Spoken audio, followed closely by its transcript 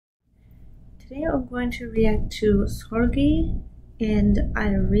Today I'm going to react to SeulGi and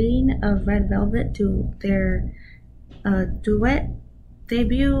Irene of Red Velvet to their duet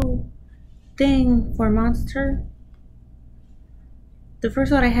debut thing for Monster. The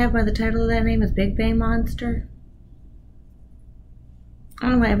first thought I have by the title of that name is Big Bang Monster. I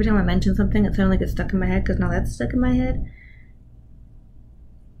don't know why every time I mention something it suddenly gets stuck in my head, because now that's stuck in my head.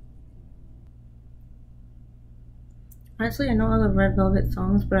 Honestly, I know all the Red Velvet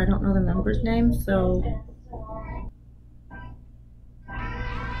songs, but I don't know the members' names, so...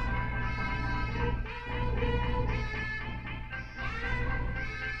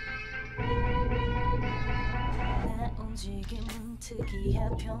 움직임은 특이해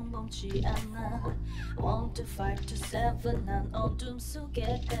평범치 않아 1 to 5 to 7 난 어둠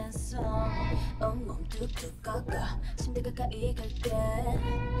속에 댄서 온몸 뚝뚝 꺾어 심장 가까이 갈게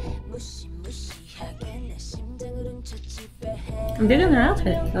무시무시하게 내 심장을 훔쳐 지배해 I'm digging their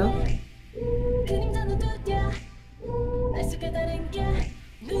outfits though. 그림자는 두드려 날 속에 다른 게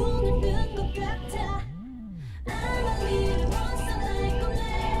눈을 뜬 것 같아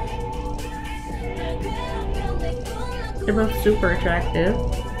They're both super attractive.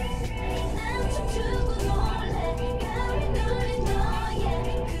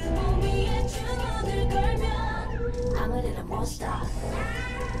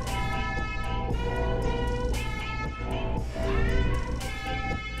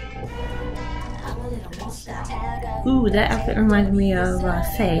 Ooh, that outfit reminds me of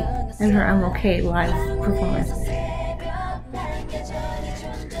Say and her I'm Okay live performance.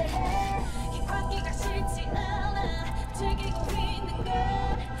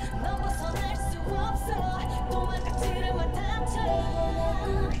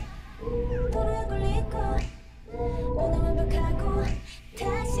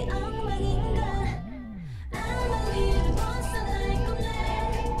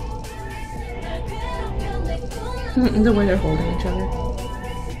 The way they're holding each other.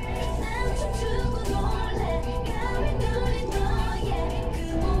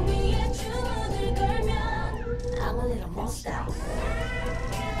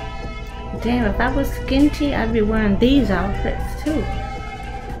 Damn, if I was skinty, I'd be wearing these outfits too.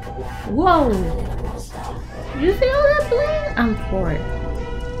 Whoa! You see all that bling? I'm for it.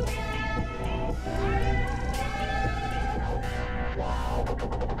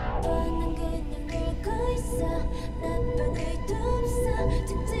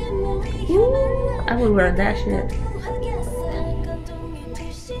 Ooh, I would wear that shit.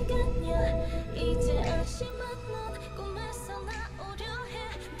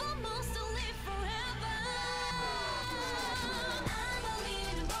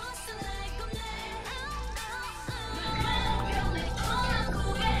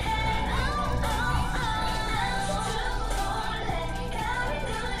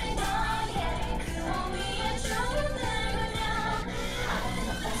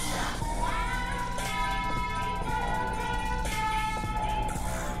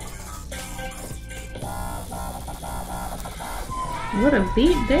 What a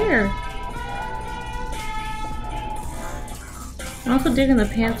beat there. I'm also digging the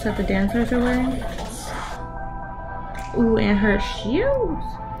pants that the dancers are wearing. Ooh, and her shoes.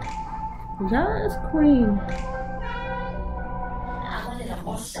 Yes, queen.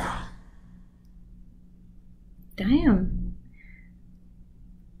 Damn.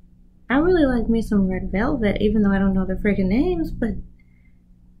 I really like me some Red Velvet, even though I don't know their freaking names, but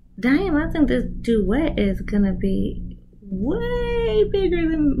damn, I think this duet is gonna be way bigger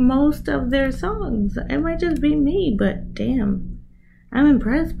than most of their songs. It might just be me, but damn, I'm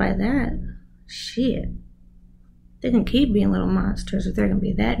impressed by that. Shit. They can keep being little monsters if they're gonna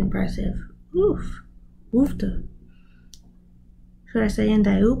be that impressive. Oof. Woofta. Should I say in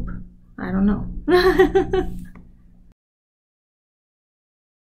oop? I don't know.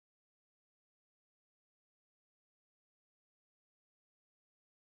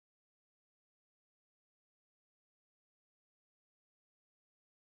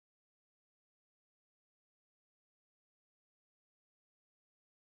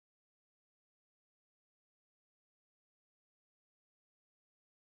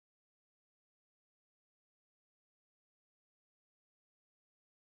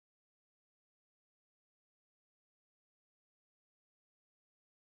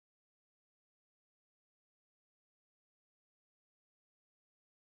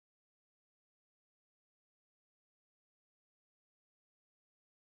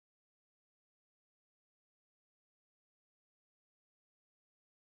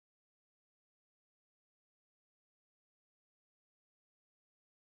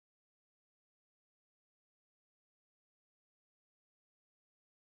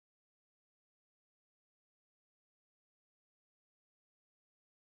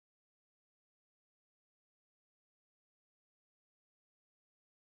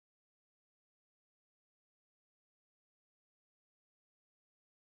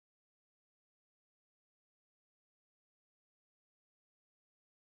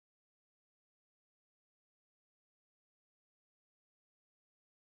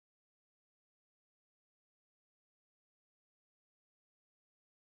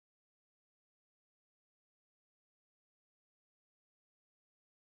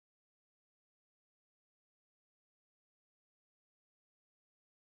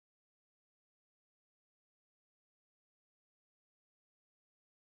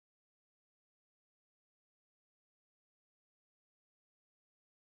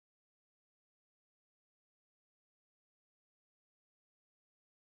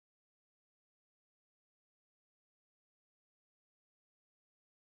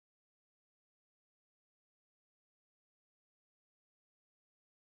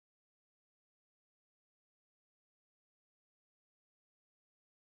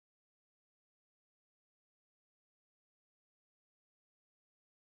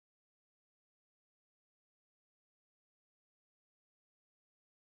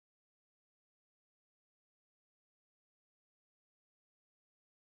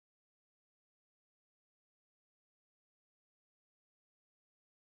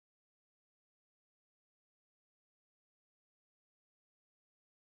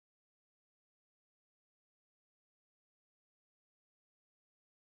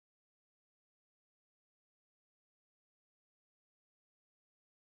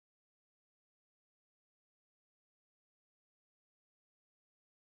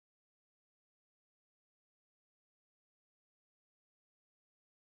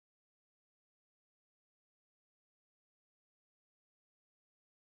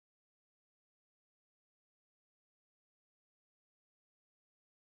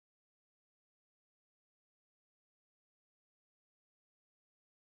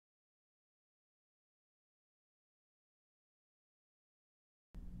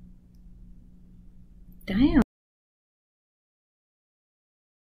 Damn.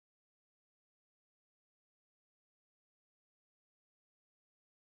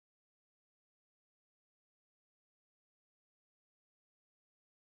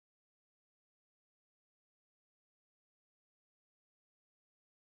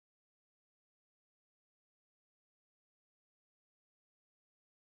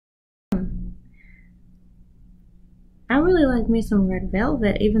 I really like me some Red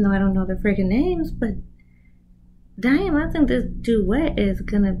Velvet, even though I don't know their freaking names, but damn, I think this duet is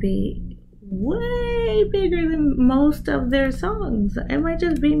gonna be way bigger than most of their songs. It might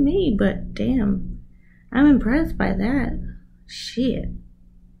just be me, but damn, I'm impressed by that. Shit.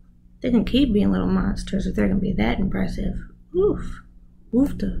 They can keep being little monsters if they're gonna be that impressive. Oof.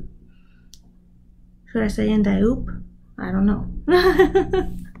 Woofta. Should I say in oop? I don't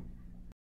know.